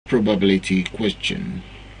probability question.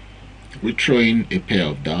 We're throwing a pair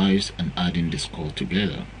of dice and adding the score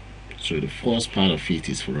together. So the first part of it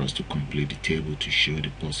is for us to complete the table to show the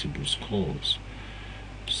possible scores.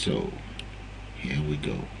 So here we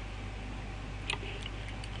go.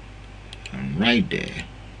 And right there,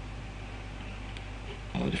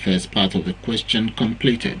 the first part of the question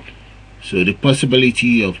completed. So the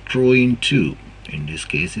possibility of throwing 2 in this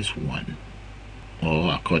case is 1.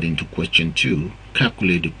 Or according to question 2,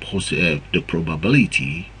 calculate the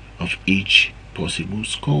probability of each possible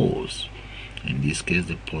scores. In this case,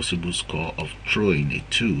 the possible score of throwing a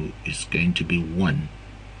 2 is going to be 1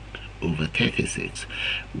 over 36.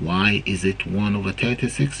 Why is it 1 over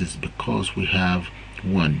 36? It's because we have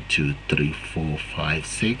 1, 2, 3, 4, 5,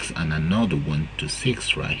 6 and another 1 to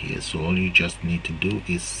 6 right here. So all you just need to do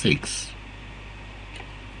is 6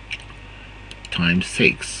 times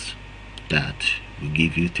 6. That will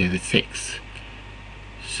give you 36.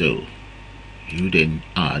 So you then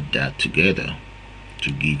add that together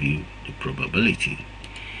to give you the probability.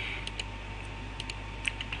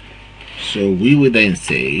 So we will then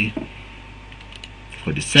say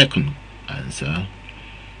for the second answer,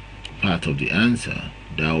 part of the answer,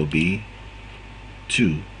 that will be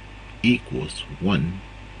 2 equals 1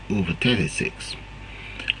 over 36.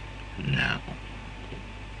 Now,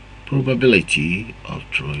 probability of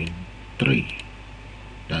throwing 3,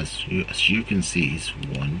 that's, as you can see, is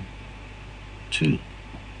 1, 2.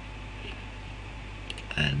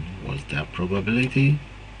 And what's that probability?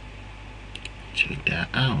 Check that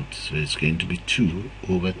out. So it's going to be 2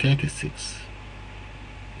 over 36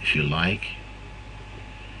 if you like.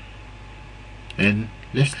 And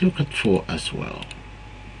let's look at 4 as well.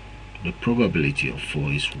 The probability of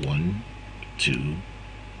 4 is 1, 2,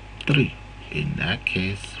 3. In that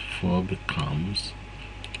case, 4 becomes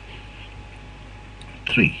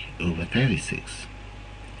 3 over 36.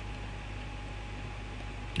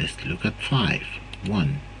 Let's look at 5.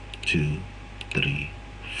 1, 2, 3,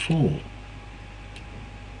 4.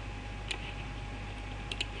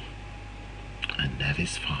 And that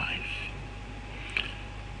is 5.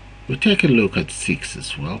 We'll take a look at 6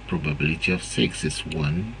 as well. Probability of 6 is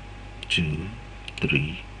 1, 2,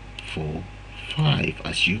 3, 4, 5.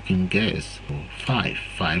 As you can guess,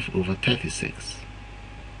 5 over 36.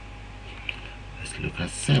 Let's look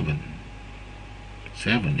at 7.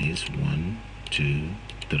 7 is 1, 2,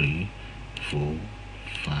 3, 4,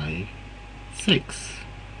 5, 6.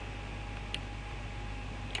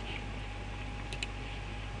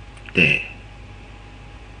 There.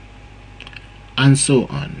 And so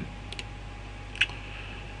on.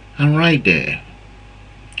 And right there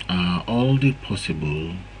are all the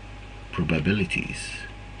possible probabilities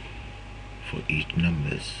for each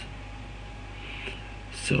numbers.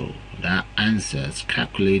 So that answers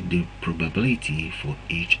calculate the probability for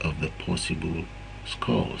each of the possible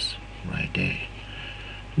scores right there.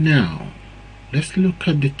 Now let's look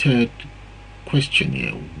at the third question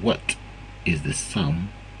here. What is the sum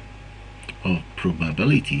of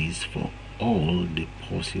probabilities for all the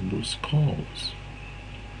possible scores?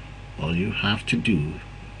 All you have to do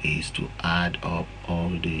is to add up all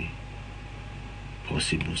the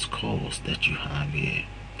possible scores that you have here,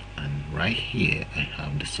 and right here I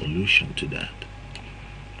have the solution to that,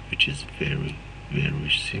 which is very, very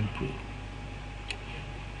simple.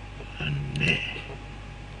 And there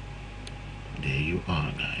you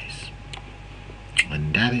are, guys.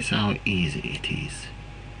 And that is how easy it is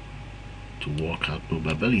to work out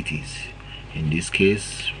probabilities. In this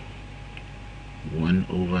case, 1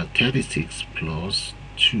 over 36 plus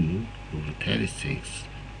 2 over 36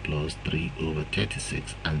 plus 3 over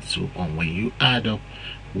 36, and so on. When you add up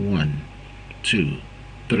 1, 2,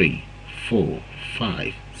 3, 4,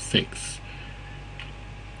 5, 6,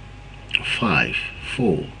 5,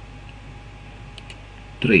 4,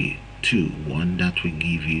 3, 2, 1, that will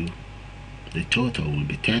give you, the total will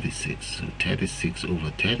be 36. So 36 over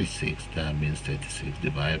 36, that means 36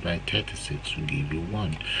 divided by 36 will give you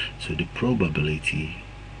 1. So the probability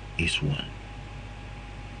is 1.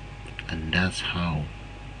 And that's how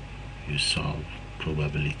you solve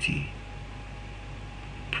probability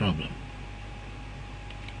problem.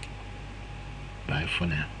 Bye for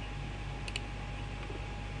now.